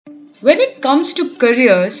When it comes to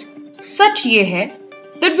careers, सच ये है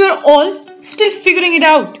that we're all still figuring it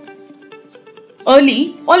out.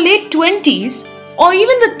 Early or late 20s or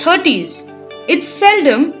even the 30s, it's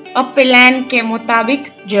seldom a plan के मुताबिक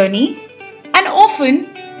journey and often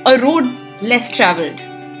a road less traveled.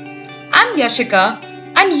 I'm Yashika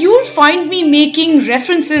and you'll find me making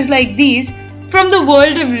references like these from the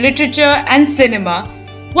world of literature and cinema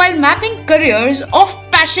while mapping careers of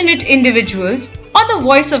passionate individuals on the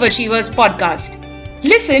Voice of Achievers podcast.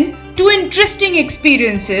 Listen to interesting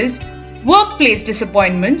experiences, workplace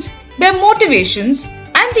disappointments, their motivations,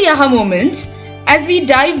 and the aha moments as we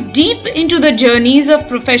dive deep into the journeys of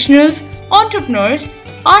professionals, entrepreneurs,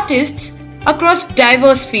 artists across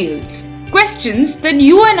diverse fields. Questions that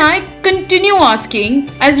you and I continue asking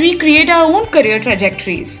as we create our own career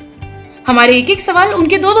trajectories. हमारे एक एक सवाल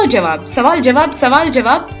उनके दो जवाब, सवाल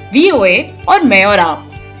जवाब VOA और मैं और आप.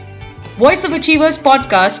 Voice of Achievers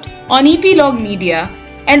podcast on Ep.Log Media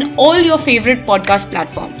and all your favorite podcast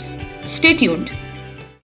platforms. Stay tuned.